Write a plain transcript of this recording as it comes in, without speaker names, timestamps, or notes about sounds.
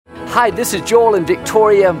Hi, this is Joel and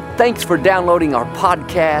Victoria. Thanks for downloading our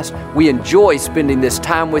podcast. We enjoy spending this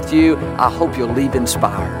time with you. I hope you'll leave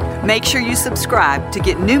inspired. Make sure you subscribe to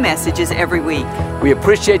get new messages every week. We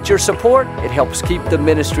appreciate your support. It helps keep the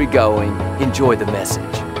ministry going. Enjoy the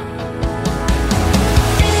message.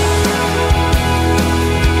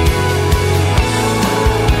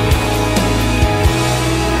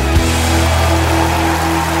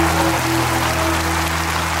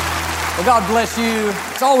 Well, God bless you.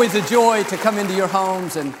 It's always a joy to come into your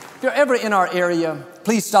homes. And if you're ever in our area,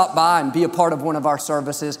 please stop by and be a part of one of our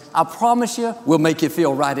services. I promise you, we'll make you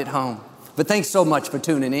feel right at home. But thanks so much for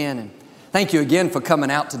tuning in. And thank you again for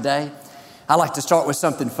coming out today. I like to start with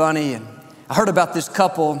something funny. And I heard about this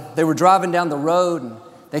couple. They were driving down the road and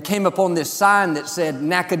they came upon this sign that said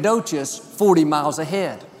Nacogdoches 40 miles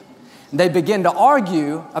ahead. And they began to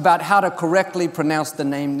argue about how to correctly pronounce the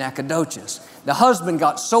name Nacogdoches. The husband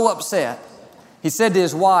got so upset, he said to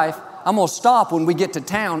his wife, "I'm going to stop when we get to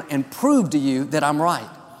town and prove to you that I'm right."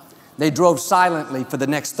 They drove silently for the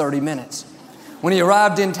next 30 minutes. When he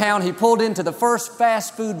arrived in town, he pulled into the first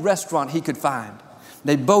fast food restaurant he could find.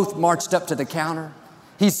 They both marched up to the counter.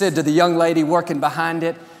 He said to the young lady working behind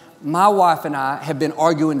it, "My wife and I have been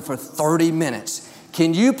arguing for 30 minutes.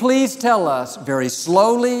 Can you please tell us very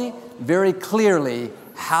slowly, very clearly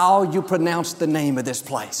how you pronounce the name of this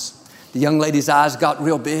place?" The young lady's eyes got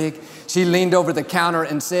real big. She leaned over the counter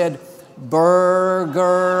and said,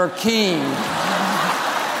 "Burger King."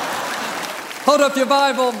 Hold up your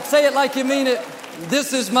Bible. Say it like you mean it.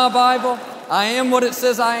 This is my Bible. I am what it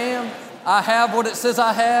says I am. I have what it says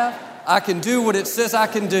I have. I can do what it says I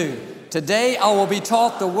can do. Today I will be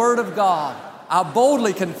taught the Word of God. I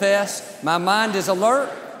boldly confess my mind is alert.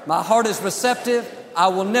 My heart is receptive. I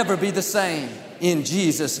will never be the same. In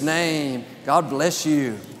Jesus' name, God bless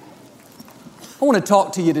you. I want to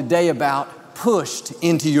talk to you today about pushed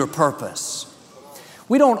into your purpose.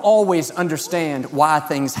 We don't always understand why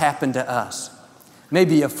things happen to us.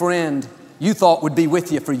 Maybe a friend you thought would be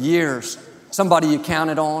with you for years, somebody you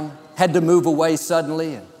counted on, had to move away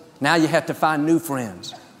suddenly, and now you have to find new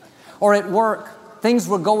friends. Or at work, things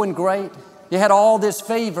were going great. You had all this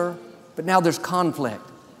favor, but now there's conflict.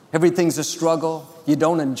 Everything's a struggle. You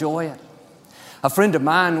don't enjoy it. A friend of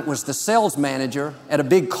mine was the sales manager at a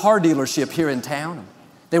big car dealership here in town.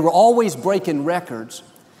 They were always breaking records,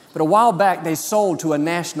 but a while back they sold to a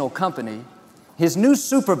national company. His new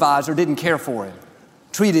supervisor didn't care for him,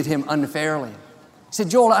 treated him unfairly. He said,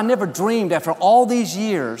 "Joel, I never dreamed after all these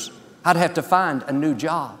years I'd have to find a new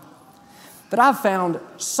job." But I've found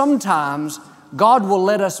sometimes God will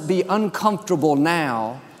let us be uncomfortable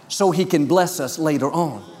now so He can bless us later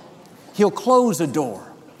on. He'll close a door.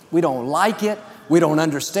 We don't like it. We don't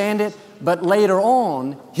understand it, but later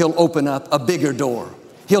on, He'll open up a bigger door.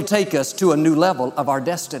 He'll take us to a new level of our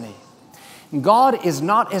destiny. God is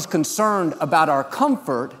not as concerned about our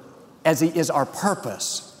comfort as He is our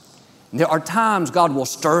purpose. There are times God will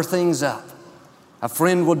stir things up. A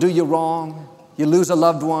friend will do you wrong. You lose a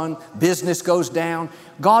loved one. Business goes down.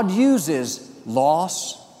 God uses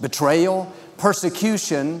loss, betrayal,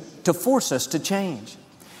 persecution to force us to change.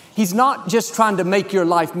 He's not just trying to make your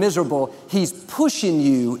life miserable. He's pushing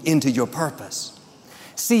you into your purpose.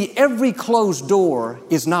 See, every closed door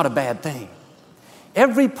is not a bad thing.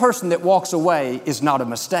 Every person that walks away is not a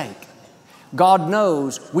mistake. God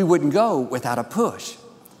knows we wouldn't go without a push.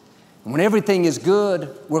 When everything is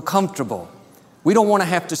good, we're comfortable. We don't want to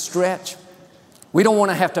have to stretch. We don't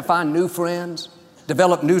want to have to find new friends,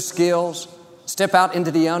 develop new skills, step out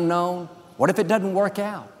into the unknown. What if it doesn't work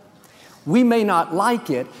out? We may not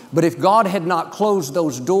like it, but if God had not closed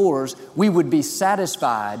those doors, we would be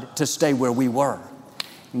satisfied to stay where we were.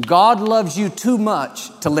 God loves you too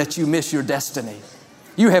much to let you miss your destiny.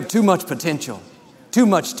 You have too much potential, too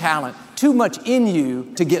much talent, too much in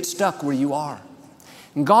you to get stuck where you are.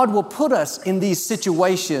 And God will put us in these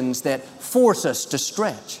situations that force us to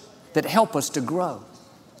stretch, that help us to grow.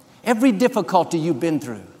 Every difficulty you've been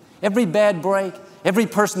through, every bad break, every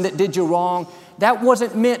person that did you wrong, that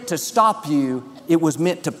wasn't meant to stop you. It was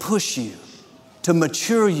meant to push you, to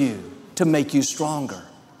mature you, to make you stronger.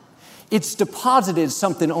 It's deposited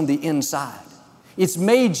something on the inside. It's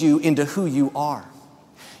made you into who you are.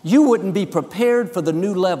 You wouldn't be prepared for the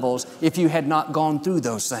new levels if you had not gone through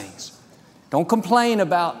those things. Don't complain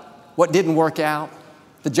about what didn't work out,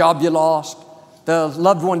 the job you lost, the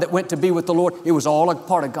loved one that went to be with the Lord. It was all a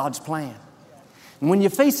part of God's plan. And when you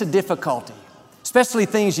face a difficulty, especially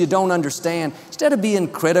things you don't understand, instead of being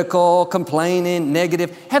critical, complaining,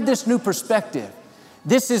 negative, have this new perspective.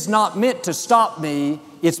 This is not meant to stop me,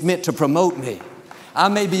 it's meant to promote me. I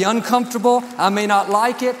may be uncomfortable, I may not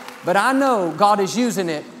like it, but I know God is using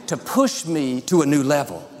it to push me to a new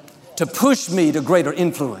level, to push me to greater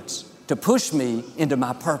influence, to push me into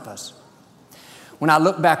my purpose. When I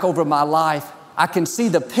look back over my life, I can see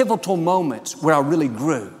the pivotal moments where I really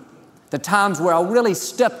grew, the times where I really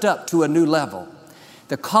stepped up to a new level.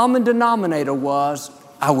 The common denominator was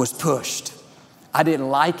I was pushed. I didn't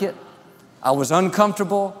like it. I was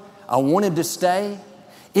uncomfortable. I wanted to stay.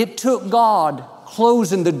 It took God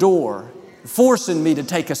closing the door, forcing me to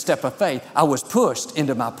take a step of faith. I was pushed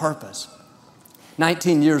into my purpose.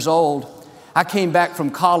 19 years old, I came back from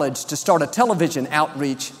college to start a television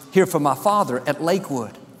outreach here for my father at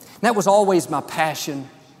Lakewood. And that was always my passion,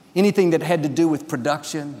 anything that had to do with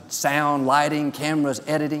production, sound, lighting, cameras,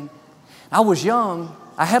 editing. I was young.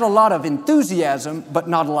 I had a lot of enthusiasm, but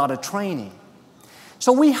not a lot of training.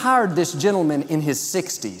 So we hired this gentleman in his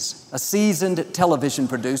 60s, a seasoned television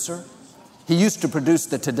producer. He used to produce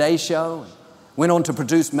the Today Show, went on to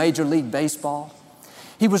produce Major League Baseball.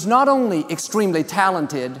 He was not only extremely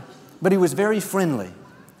talented, but he was very friendly.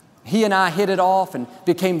 He and I hit it off and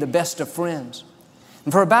became the best of friends.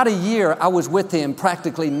 And for about a year, I was with him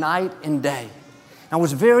practically night and day. I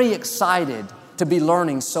was very excited to be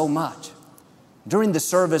learning so much. During the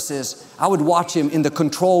services, I would watch him in the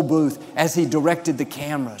control booth as he directed the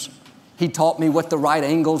cameras. He taught me what the right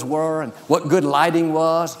angles were and what good lighting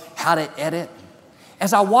was, how to edit.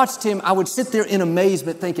 As I watched him, I would sit there in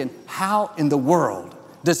amazement thinking, how in the world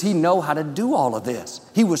does he know how to do all of this?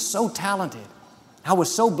 He was so talented. I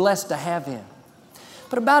was so blessed to have him.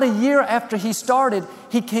 But about a year after he started,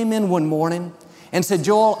 he came in one morning and said,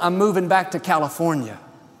 Joel, I'm moving back to California.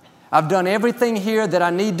 I've done everything here that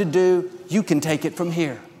I need to do. You can take it from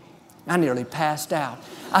here. I nearly passed out.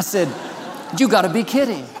 I said, you got to be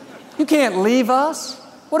kidding. You can't leave us.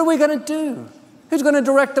 What are we going to do? Who's going to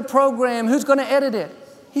direct the program? Who's going to edit it?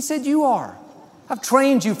 He said, you are. I've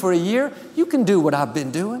trained you for a year. You can do what I've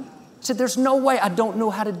been doing. I said, there's no way I don't know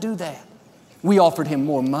how to do that. We offered him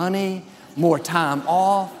more money, more time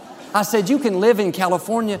off. I said, you can live in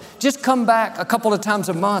California. Just come back a couple of times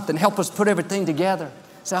a month and help us put everything together.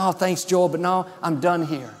 I said, oh, thanks, Joel, but no, I'm done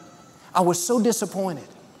here. I was so disappointed.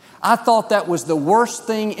 I thought that was the worst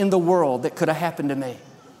thing in the world that could have happened to me.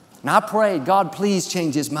 And I prayed, God, please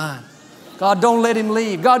change his mind. God, don't let him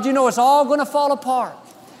leave. God, you know it's all going to fall apart.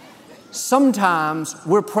 Sometimes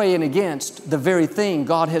we're praying against the very thing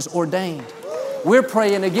God has ordained. We're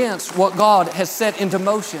praying against what God has set into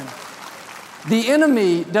motion. The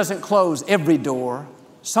enemy doesn't close every door.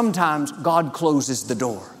 Sometimes God closes the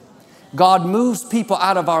door. God moves people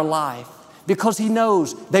out of our life because he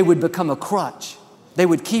knows they would become a crutch. They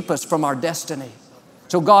would keep us from our destiny.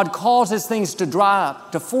 So God causes things to dry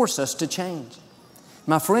up to force us to change.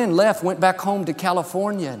 My friend left, went back home to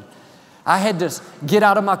California, and I had to get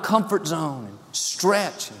out of my comfort zone and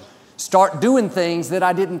stretch and start doing things that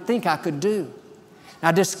I didn't think I could do. And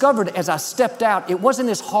I discovered as I stepped out, it wasn't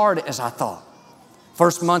as hard as I thought.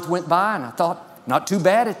 First month went by and I thought, not too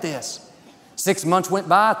bad at this. 6 months went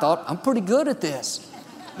by, I thought, I'm pretty good at this.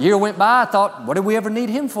 Year went by, I thought, what do we ever need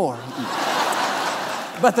him for?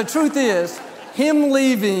 But the truth is, him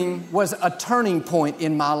leaving was a turning point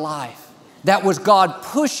in my life. That was God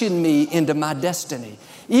pushing me into my destiny.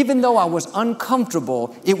 Even though I was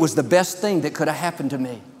uncomfortable, it was the best thing that could have happened to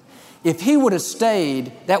me. If he would have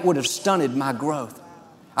stayed, that would have stunted my growth.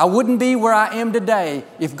 I wouldn't be where I am today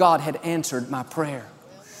if God had answered my prayer.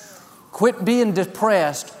 Quit being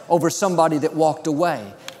depressed over somebody that walked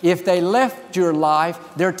away. If they left your life,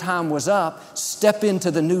 their time was up. Step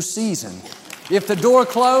into the new season. If the door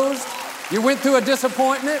closed, you went through a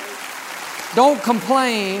disappointment, don't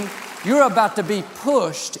complain. You're about to be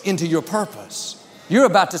pushed into your purpose. You're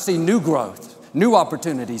about to see new growth, new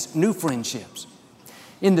opportunities, new friendships.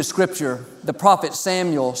 In the scripture, the prophet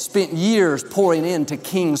Samuel spent years pouring into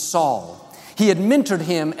King Saul. He had mentored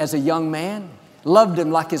him as a young man, loved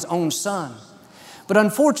him like his own son. But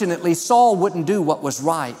unfortunately, Saul wouldn't do what was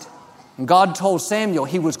right. And God told Samuel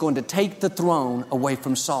he was going to take the throne away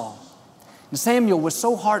from Saul. And Samuel was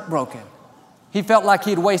so heartbroken. He felt like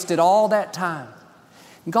he'd wasted all that time.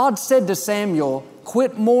 And God said to Samuel,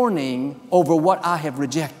 quit mourning over what I have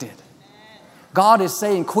rejected. God is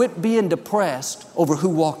saying, quit being depressed over who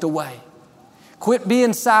walked away. Quit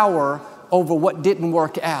being sour over what didn't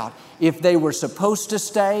work out. If they were supposed to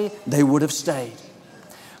stay, they would have stayed.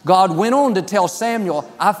 God went on to tell Samuel,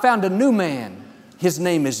 I found a new man. His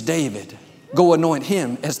name is David. Go anoint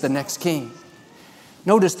him as the next king.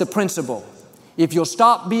 Notice the principle. If you'll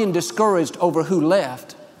stop being discouraged over who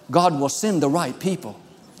left, God will send the right people.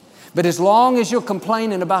 But as long as you're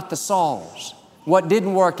complaining about the Sauls, what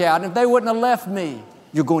didn't work out, if they wouldn't have left me,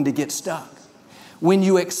 you're going to get stuck. When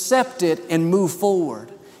you accept it and move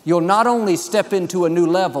forward, You'll not only step into a new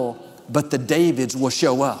level, but the Davids will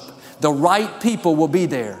show up. The right people will be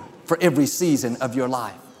there for every season of your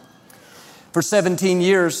life. For 17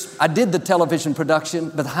 years, I did the television production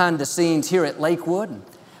behind the scenes here at Lakewood.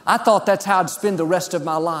 I thought that's how I'd spend the rest of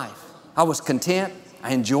my life. I was content.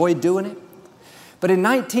 I enjoyed doing it. But in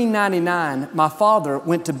 1999, my father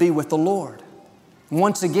went to be with the Lord.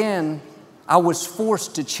 Once again, I was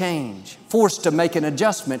forced to change, forced to make an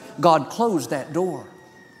adjustment. God closed that door.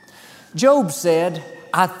 Job said,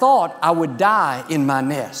 I thought I would die in my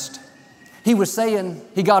nest. He was saying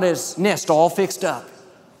he got his nest all fixed up,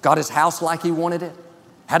 got his house like he wanted it,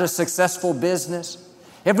 had a successful business.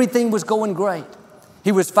 Everything was going great.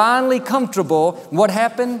 He was finally comfortable. What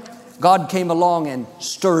happened? God came along and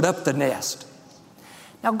stirred up the nest.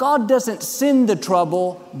 Now, God doesn't send the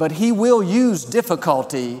trouble, but He will use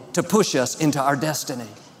difficulty to push us into our destiny.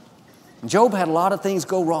 Job had a lot of things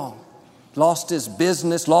go wrong. Lost his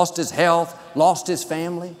business, lost his health, lost his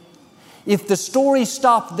family. If the story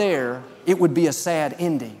stopped there, it would be a sad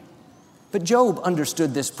ending. But Job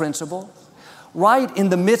understood this principle. Right in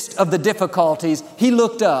the midst of the difficulties, he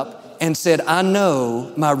looked up and said, I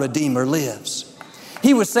know my Redeemer lives.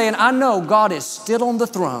 He was saying, I know God is still on the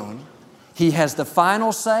throne. He has the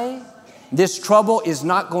final say. This trouble is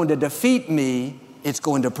not going to defeat me. It's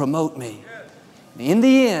going to promote me. In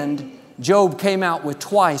the end, Job came out with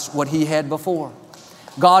twice what he had before.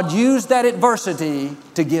 God used that adversity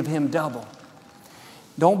to give him double.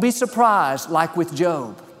 Don't be surprised, like with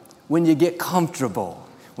Job, when you get comfortable,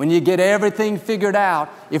 when you get everything figured out,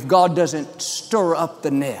 if God doesn't stir up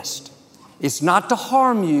the nest. It's not to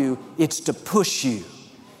harm you, it's to push you.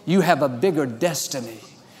 You have a bigger destiny.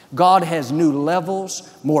 God has new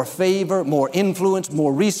levels, more favor, more influence,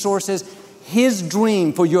 more resources. His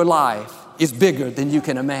dream for your life is bigger than you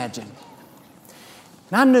can imagine.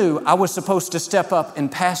 And I knew I was supposed to step up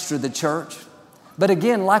and pastor the church. But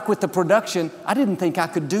again, like with the production, I didn't think I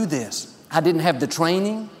could do this. I didn't have the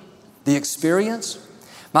training, the experience.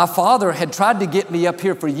 My father had tried to get me up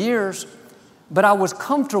here for years, but I was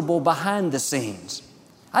comfortable behind the scenes.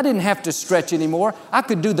 I didn't have to stretch anymore. I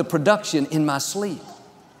could do the production in my sleep.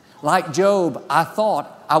 Like Job, I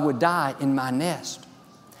thought I would die in my nest.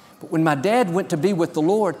 But when my dad went to be with the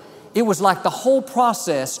Lord, it was like the whole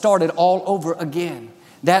process started all over again.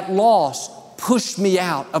 That loss pushed me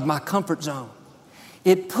out of my comfort zone.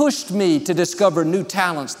 It pushed me to discover new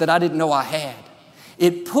talents that I didn't know I had.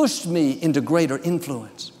 It pushed me into greater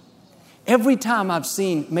influence. Every time I've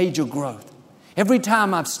seen major growth, every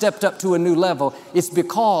time I've stepped up to a new level, it's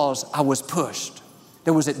because I was pushed.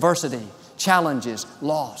 There was adversity, challenges,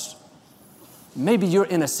 loss. Maybe you're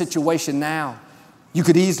in a situation now. You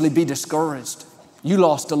could easily be discouraged. You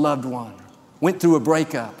lost a loved one, went through a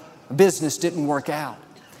breakup, a business didn't work out.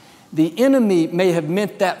 The enemy may have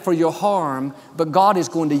meant that for your harm, but God is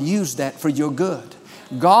going to use that for your good.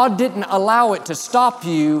 God didn't allow it to stop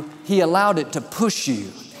you. He allowed it to push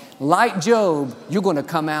you. Like Job, you're going to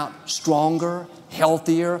come out stronger,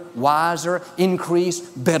 healthier, wiser,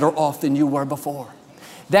 increased, better off than you were before.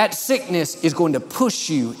 That sickness is going to push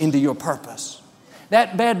you into your purpose.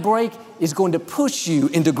 That bad break is going to push you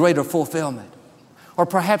into greater fulfillment. Or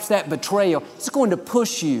perhaps that betrayal is going to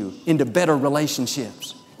push you into better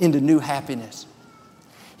relationships, into new happiness.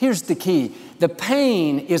 Here's the key. The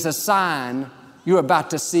pain is a sign you're about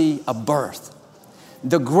to see a birth.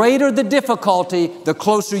 The greater the difficulty, the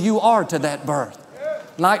closer you are to that birth.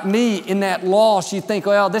 Like me in that loss, you think,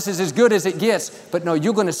 well, this is as good as it gets. But no,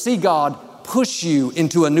 you're going to see God push you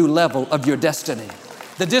into a new level of your destiny.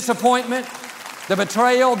 The disappointment, the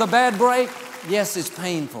betrayal, the bad break, yes, it's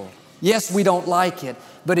painful. Yes, we don't like it.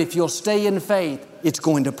 But if you'll stay in faith, it's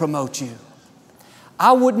going to promote you.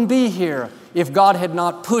 I wouldn't be here if God had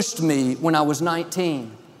not pushed me when I was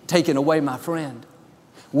 19, taking away my friend.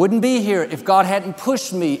 Wouldn't be here if God hadn't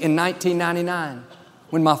pushed me in 1999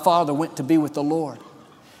 when my father went to be with the Lord.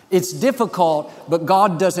 It's difficult, but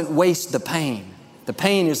God doesn't waste the pain. The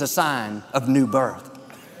pain is a sign of new birth.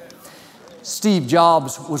 Steve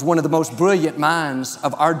Jobs was one of the most brilliant minds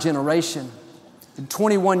of our generation. At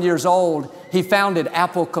 21 years old, he founded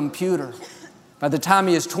Apple Computer. By the time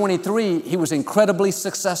he was 23, he was incredibly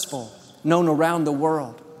successful, known around the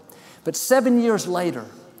world. But 7 years later,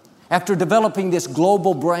 after developing this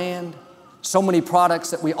global brand, so many products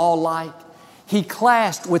that we all like, he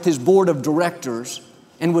clashed with his board of directors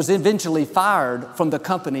and was eventually fired from the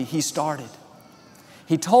company he started.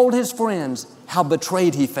 He told his friends how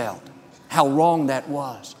betrayed he felt, how wrong that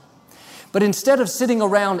was. But instead of sitting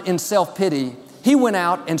around in self-pity, he went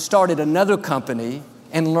out and started another company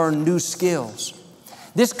and learned new skills.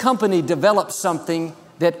 This company developed something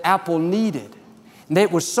that Apple needed. And it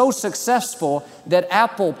was so successful that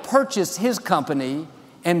Apple purchased his company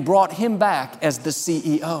and brought him back as the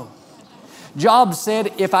CEO. Jobs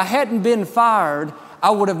said, if I hadn't been fired,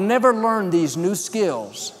 I would have never learned these new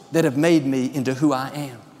skills that have made me into who I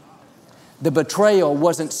am. The betrayal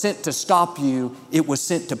wasn't sent to stop you, it was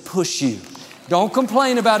sent to push you. Don't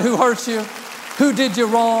complain about who hurt you, who did you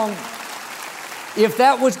wrong. If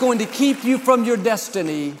that was going to keep you from your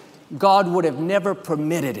destiny, God would have never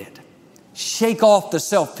permitted it. Shake off the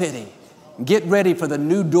self-pity. Get ready for the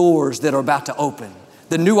new doors that are about to open,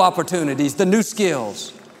 the new opportunities, the new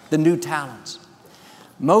skills, the new talents.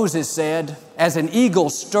 Moses said, as an eagle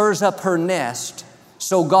stirs up her nest,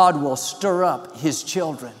 so God will stir up His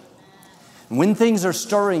children. When things are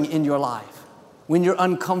stirring in your life, when you're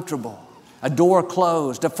uncomfortable, a door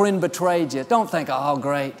closed, a friend betrayed you, don't think, oh,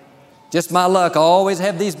 great, just my luck, I always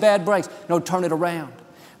have these bad breaks. No, turn it around.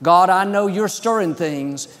 God, I know you're stirring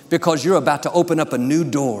things because you're about to open up a new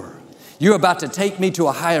door. You're about to take me to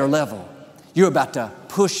a higher level. You're about to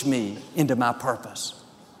push me into my purpose.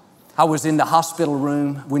 I was in the hospital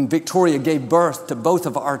room when Victoria gave birth to both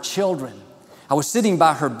of our children. I was sitting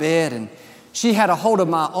by her bed and she had a hold of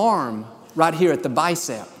my arm right here at the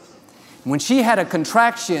bicep. When she had a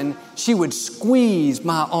contraction, she would squeeze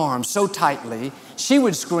my arm so tightly, she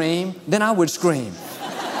would scream, then I would scream.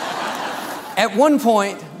 At one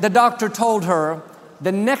point, the doctor told her,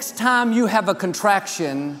 the next time you have a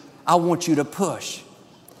contraction, I want you to push.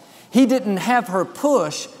 He didn't have her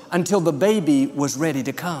push until the baby was ready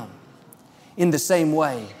to come. In the same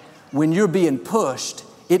way, when you're being pushed,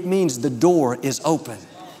 it means the door is open.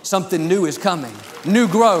 Something new is coming, new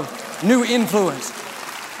growth, new influence.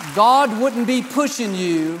 God wouldn't be pushing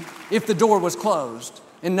you if the door was closed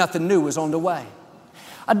and nothing new was on the way.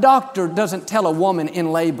 A doctor doesn't tell a woman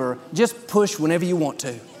in labor, just push whenever you want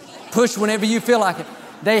to. Push whenever you feel like it.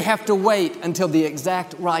 They have to wait until the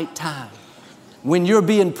exact right time. When you're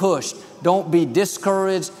being pushed, don't be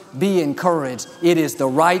discouraged, be encouraged. It is the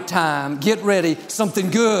right time. Get ready.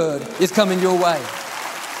 Something good is coming your way.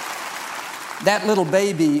 That little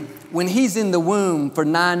baby, when he's in the womb for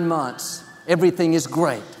 9 months, everything is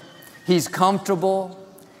great. He's comfortable.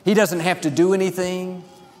 He doesn't have to do anything.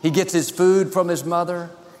 He gets his food from his mother,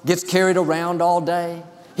 gets carried around all day.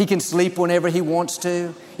 He can sleep whenever he wants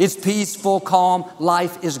to. It's peaceful, calm.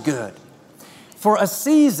 Life is good. For a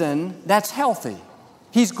season, that's healthy.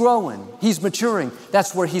 He's growing. He's maturing.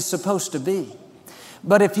 That's where he's supposed to be.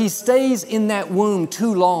 But if he stays in that womb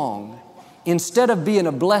too long, instead of being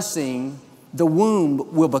a blessing, the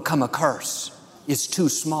womb will become a curse. It's too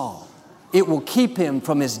small. It will keep him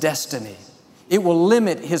from his destiny. It will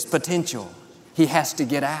limit his potential. He has to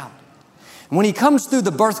get out. When he comes through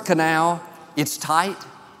the birth canal, it's tight,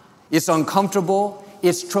 it's uncomfortable,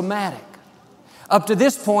 it's traumatic. Up to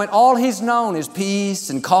this point, all he's known is peace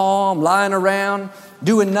and calm, lying around,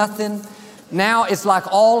 doing nothing. Now it's like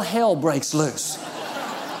all hell breaks loose.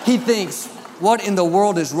 He thinks, what in the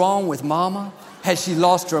world is wrong with Mama? Has she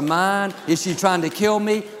lost her mind? Is she trying to kill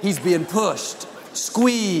me? He's being pushed,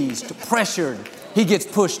 squeezed, pressured. He gets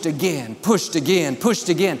pushed again, pushed again, pushed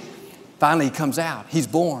again. Finally, he comes out. He's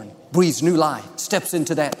born, breathes new life, steps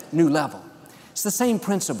into that new level. It's the same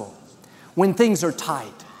principle. When things are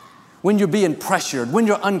tight, when you're being pressured, when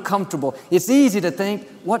you're uncomfortable, it's easy to think,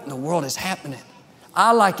 what in the world is happening?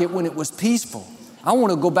 I like it when it was peaceful. I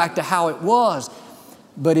want to go back to how it was.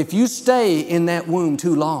 But if you stay in that womb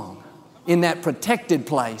too long, in that protected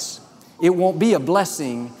place, it won't be a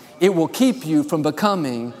blessing. It will keep you from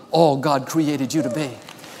becoming all God created you to be.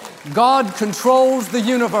 God controls the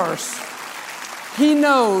universe. He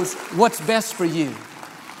knows what's best for you.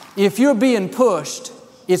 If you're being pushed,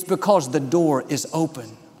 it's because the door is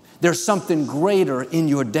open. There's something greater in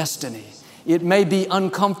your destiny. It may be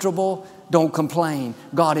uncomfortable. Don't complain.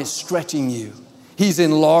 God is stretching you. He's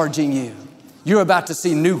enlarging you. You're about to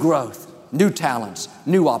see new growth, new talents,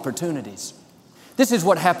 new opportunities. This is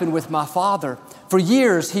what happened with my father. For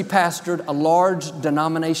years, he pastored a large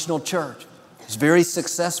denominational church. He was very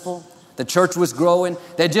successful. The church was growing.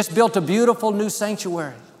 They just built a beautiful new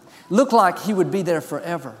sanctuary. Looked like he would be there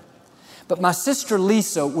forever. But my sister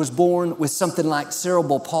Lisa was born with something like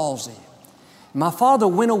cerebral palsy. My father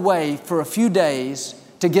went away for a few days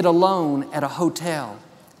to get a loan at a hotel.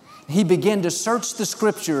 He began to search the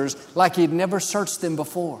scriptures like he'd never searched them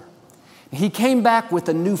before. He came back with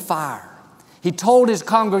a new fire. He told his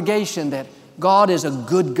congregation that God is a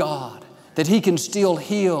good God, that He can still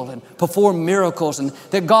heal and perform miracles, and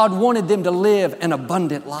that God wanted them to live an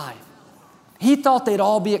abundant life. He thought they'd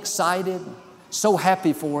all be excited, so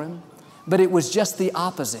happy for him, but it was just the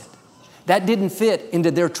opposite. That didn't fit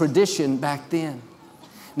into their tradition back then.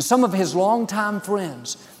 And some of his longtime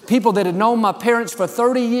friends, people that had known my parents for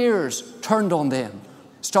 30 years, turned on them,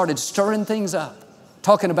 started stirring things up,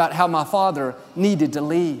 talking about how my father needed to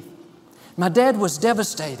leave. My dad was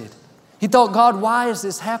devastated. He thought, God, why is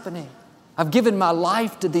this happening? I've given my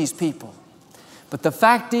life to these people. But the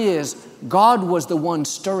fact is, God was the one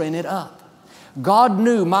stirring it up. God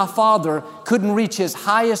knew my father couldn't reach his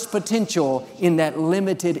highest potential in that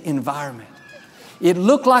limited environment. It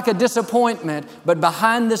looked like a disappointment, but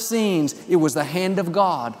behind the scenes, it was the hand of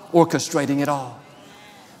God orchestrating it all.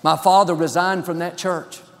 My father resigned from that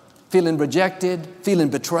church, feeling rejected, feeling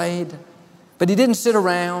betrayed. But he didn't sit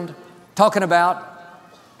around talking about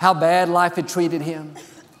how bad life had treated him.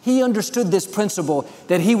 He understood this principle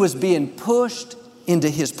that he was being pushed into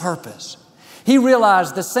his purpose. He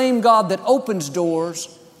realized the same God that opens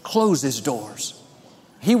doors closes doors.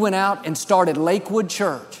 He went out and started Lakewood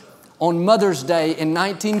Church on Mother's Day in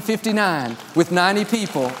 1959 with 90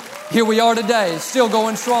 people. Here we are today, still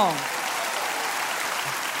going strong.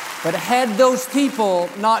 But had those people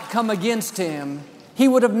not come against him, he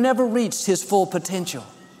would have never reached his full potential.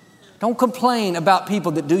 Don't complain about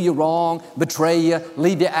people that do you wrong, betray you,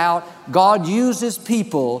 leave you out. God uses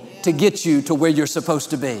people to get you to where you're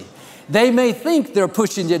supposed to be. They may think they're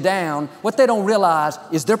pushing you down. What they don't realize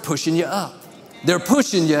is they're pushing you up. They're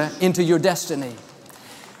pushing you into your destiny.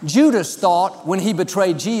 Judas thought when he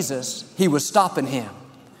betrayed Jesus, he was stopping him.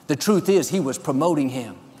 The truth is, he was promoting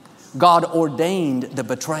him. God ordained the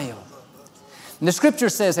betrayal. And the scripture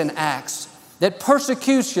says in Acts that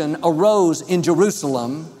persecution arose in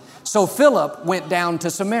Jerusalem, so Philip went down to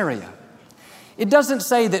Samaria. It doesn't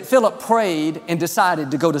say that Philip prayed and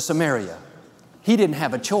decided to go to Samaria. He didn't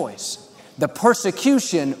have a choice. The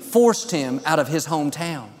persecution forced him out of his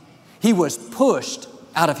hometown. He was pushed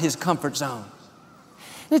out of his comfort zone.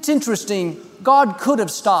 It's interesting, God could have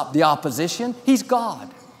stopped the opposition. He's God.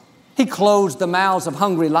 He closed the mouths of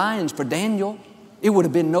hungry lions for Daniel. It would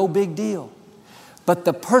have been no big deal. But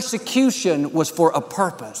the persecution was for a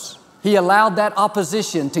purpose. He allowed that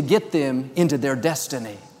opposition to get them into their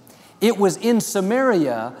destiny. It was in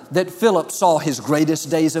Samaria that Philip saw his greatest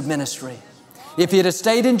days of ministry. If he had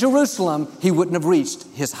stayed in Jerusalem, he wouldn't have reached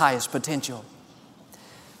his highest potential.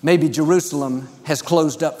 Maybe Jerusalem has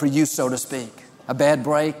closed up for you, so to speak. A bad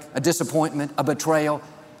break, a disappointment, a betrayal.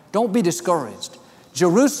 Don't be discouraged.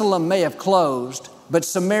 Jerusalem may have closed, but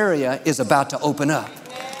Samaria is about to open up.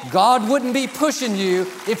 God wouldn't be pushing you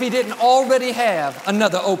if He didn't already have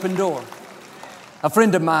another open door. A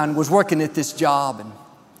friend of mine was working at this job and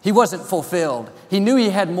he wasn't fulfilled. He knew he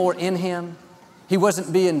had more in him. He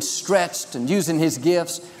wasn't being stretched and using his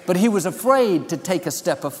gifts, but he was afraid to take a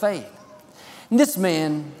step of faith. And this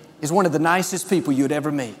man is one of the nicest people you'd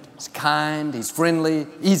ever meet. He's kind, he's friendly,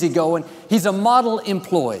 easygoing. He's a model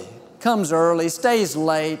employee. Comes early, stays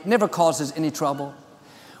late, never causes any trouble.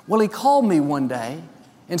 Well, he called me one day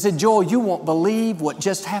and said, Joel, you won't believe what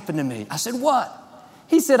just happened to me. I said, what?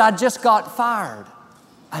 He said, I just got fired.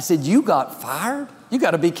 I said, you got fired? You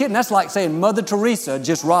got to be kidding. That's like saying Mother Teresa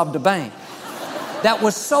just robbed a bank. That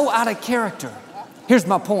was so out of character. Here's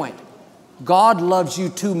my point. God loves you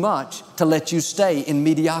too much to let you stay in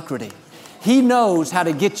mediocrity. He knows how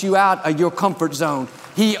to get you out of your comfort zone.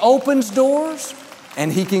 He opens doors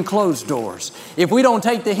and He can close doors. If we don't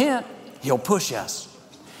take the hint, He'll push us.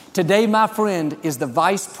 Today, my friend is the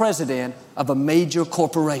vice president of a major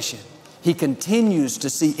corporation. He continues to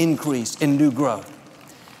see increase in new growth.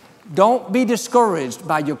 Don't be discouraged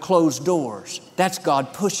by your closed doors. That's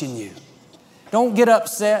God pushing you. Don't get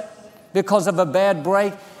upset because of a bad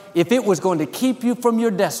break. If it was going to keep you from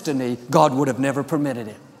your destiny, God would have never permitted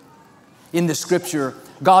it. In the scripture,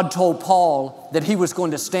 God told Paul that he was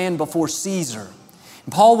going to stand before Caesar.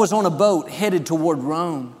 And Paul was on a boat headed toward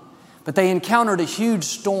Rome, but they encountered a huge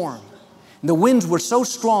storm. And the winds were so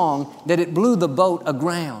strong that it blew the boat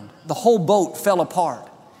aground. The whole boat fell apart.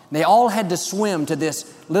 They all had to swim to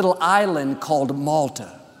this little island called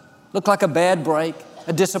Malta. Looked like a bad break,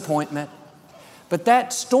 a disappointment. But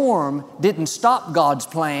that storm didn't stop God's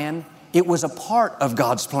plan. It was a part of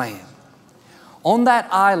God's plan. On that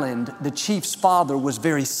island, the chief's father was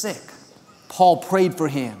very sick. Paul prayed for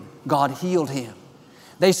him. God healed him.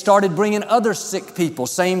 They started bringing other sick people.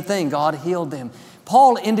 Same thing. God healed them.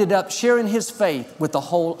 Paul ended up sharing his faith with the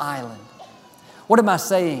whole island. What am I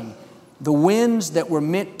saying? The winds that were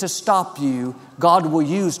meant to stop you, God will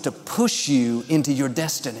use to push you into your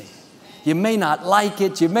destiny. You may not like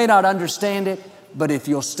it. You may not understand it. But if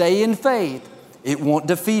you'll stay in faith, it won't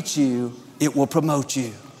defeat you. It will promote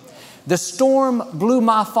you. The storm blew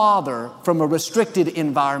my father from a restricted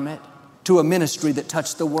environment to a ministry that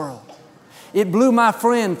touched the world. It blew my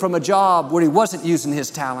friend from a job where he wasn't using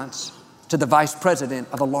his talents to the vice president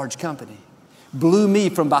of a large company. Blew me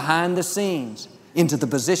from behind the scenes into the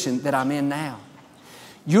position that I'm in now.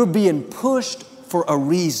 You're being pushed for a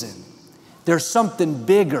reason. There's something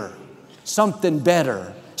bigger, something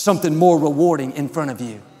better, something more rewarding in front of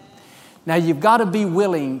you. Now you've got to be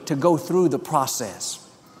willing to go through the process.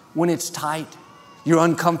 When it's tight, you're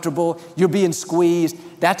uncomfortable, you're being squeezed,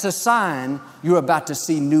 that's a sign you're about to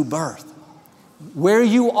see new birth. Where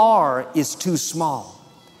you are is too small.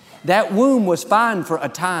 That womb was fine for a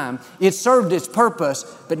time. It served its purpose,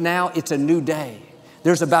 but now it's a new day.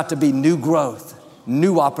 There's about to be new growth,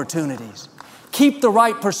 new opportunities. Keep the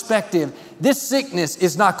right perspective. This sickness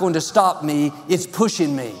is not going to stop me. It's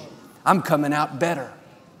pushing me. I'm coming out better.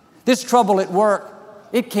 This trouble at work,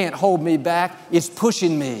 it can't hold me back. It's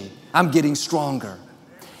pushing me. I'm getting stronger.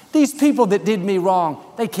 These people that did me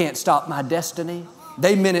wrong, they can't stop my destiny.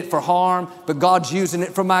 They meant it for harm, but God's using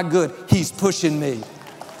it for my good. He's pushing me.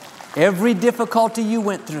 Every difficulty you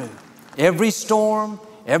went through, every storm,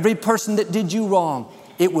 every person that did you wrong,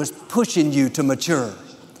 it was pushing you to mature,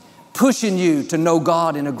 pushing you to know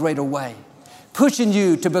God in a greater way, pushing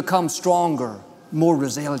you to become stronger, more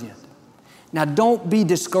resilient. Now, don't be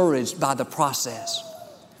discouraged by the process.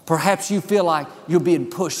 Perhaps you feel like you're being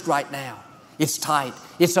pushed right now. It's tight.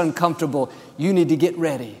 It's uncomfortable. You need to get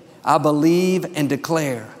ready. I believe and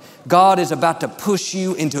declare God is about to push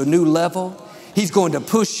you into a new level. He's going to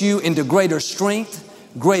push you into greater strength,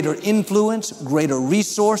 greater influence, greater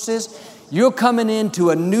resources. You're coming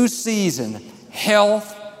into a new season.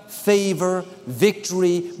 Health, favor,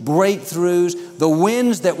 victory, breakthroughs. The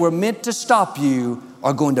winds that were meant to stop you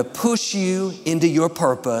are going to push you into your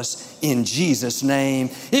purpose in Jesus' name.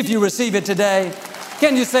 If you receive it today,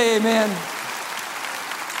 can you say amen?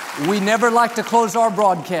 We never like to close our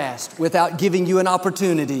broadcast without giving you an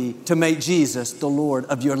opportunity to make Jesus the Lord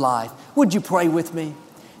of your life. Would you pray with me?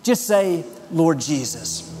 Just say, Lord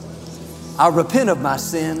Jesus, I repent of my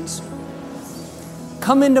sins.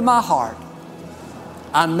 Come into my heart.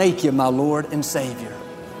 I make you my Lord and Savior.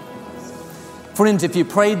 Friends, if you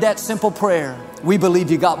prayed that simple prayer, we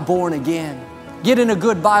believe you got born again. Get in a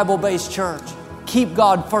good Bible-based church. Keep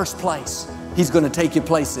God first place. He's going to take you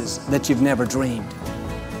places that you've never dreamed.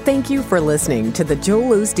 Thank you for listening to the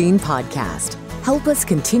Joel Osteen Podcast. Help us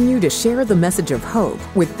continue to share the message of hope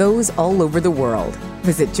with those all over the world.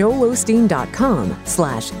 Visit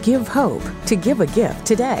joelosteen.com/give hope to give a gift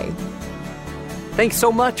today. Thanks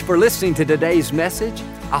so much for listening to today's message.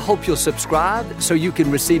 I hope you'll subscribe so you can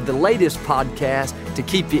receive the latest podcast to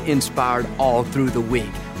keep you inspired all through the week.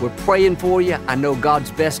 We're praying for you. I know God's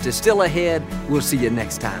best is still ahead. We'll see you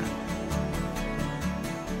next time.